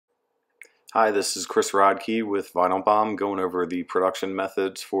Hi, this is Chris Rodkey with Vinyl Bomb, going over the production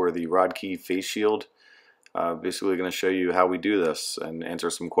methods for the Rodkey Face Shield. Basically going to show you how we do this and answer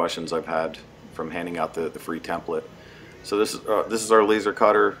some questions I've had from handing out the free template. So this is our laser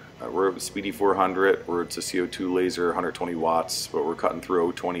cutter. We're at Speedy 400, where it's a CO2 laser, 120 watts, but we're cutting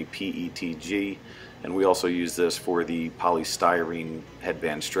through 020 PETG. And we also use this for the polystyrene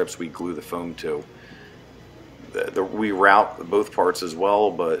headband strips we glue the foam to. We route both parts as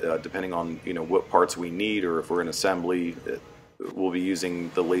well, but depending on what parts we need, or if we're in assembly, we'll be using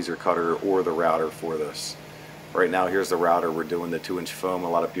the laser cutter or the router for this. Right now, here's the router. We're doing the 2-inch foam. A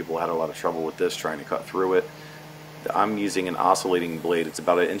lot of people had a lot of trouble with this, trying to cut through it. I'm using an oscillating blade. It's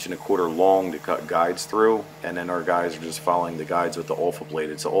about 1.25 inches long to cut guides through, and then our guys are just following the guides with the alpha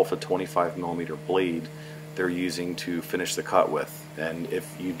blade. It's an alpha 25mm blade they're using to finish the cut with. And if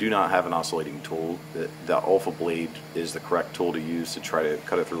you do not have an oscillating tool, the alpha blade is the correct tool to use to try to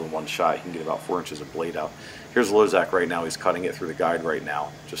cut it through in one shot. You can get about 4 inches of blade out. Here's Lozak right now. He's cutting it through the guide right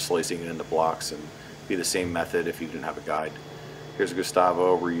now, just slicing it into blocks, and be the same method if you didn't have a guide. Here's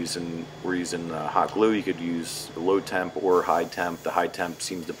Gustavo. We're using hot glue. You could use low temp or high temp. The high temp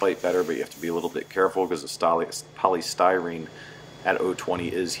seems to bite better, but you have to be a little bit careful because the polystyrene at 020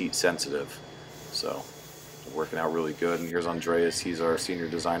 is heat sensitive. So working out really good. And here's Andreas. He's our senior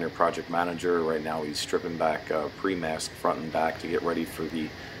designer, project manager. Right now he's stripping back pre-mask front and back to get ready for the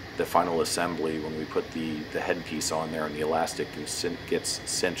final assembly when we put the headpiece on there and the elastic gets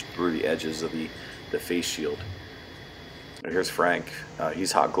cinched through the edges of the face shield. And here's Frank.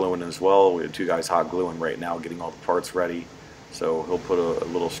 He's hot gluing as well. We have 2 guys hot gluing right now, getting all the parts ready. So he'll put a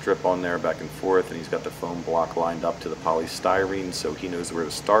little strip on there back and forth, and he's got the foam block lined up to the polystyrene, so he knows where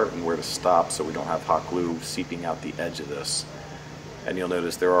to start and where to stop, so we don't have hot glue seeping out the edge of this. And you'll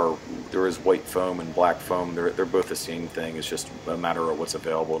notice there is white foam and black foam. They're both the same thing. It's just a matter of what's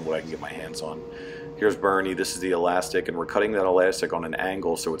available and what I can get my hands on. Here's Bernie. This is the elastic, and we're cutting that elastic on an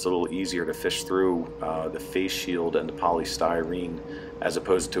angle, so it's a little easier to fish through the face shield and the polystyrene as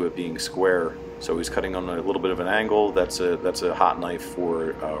opposed to it being square. So he's cutting on a little bit of an angle. That's a hot knife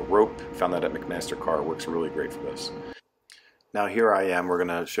for rope. Found that at McMaster-Carr. It works really great for this. Now here I am. We're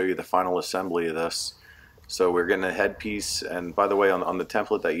going to show you the final assembly of this. So we're getting a headpiece, and by the way, on the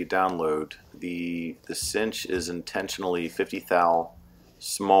template that you download, the cinch is intentionally 50 thou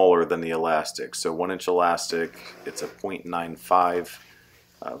smaller than the elastic. So 1-inch elastic, it's a 0.95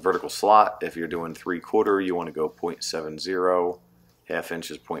 vertical slot. If you're doing 3/4, you want to go 0.70. Half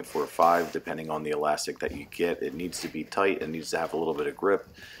inch is 0.45, depending on the elastic that you get. It needs to be tight. It needs to have a little bit of grip.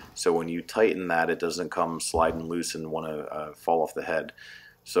 So when you tighten that, it doesn't come sliding loose and want to fall off the head.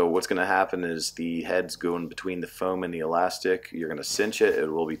 So what's going to happen is the head's going between the foam and the elastic. You're going to cinch it. It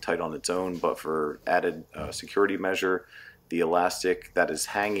will be tight on its own, but for added security measure, the elastic that is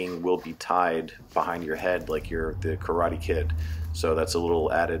hanging will be tied behind your head like you're the Karate Kid. So that's a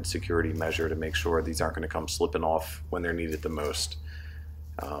little added security measure to make sure these aren't going to come slipping off when they're needed the most.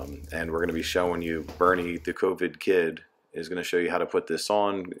 And we're going to be showing you, Bernie, the COVID kid, is going to show you how to put this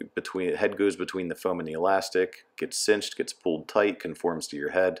on. Head goes between the foam and the elastic, gets cinched, gets pulled tight, conforms to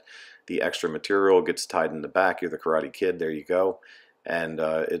your head. The extra material gets tied in the back. You're the Karate Kid. There you go. And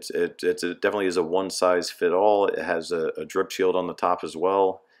it definitely is a one-size-fit-all. It has a drip shield on the top as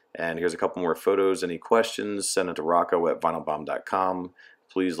well. And here's a couple more photos. Any questions, send it to Rocco at vinylbomb.com.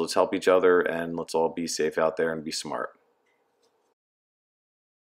 Please, let's help each other, and let's all be safe out there and be smart.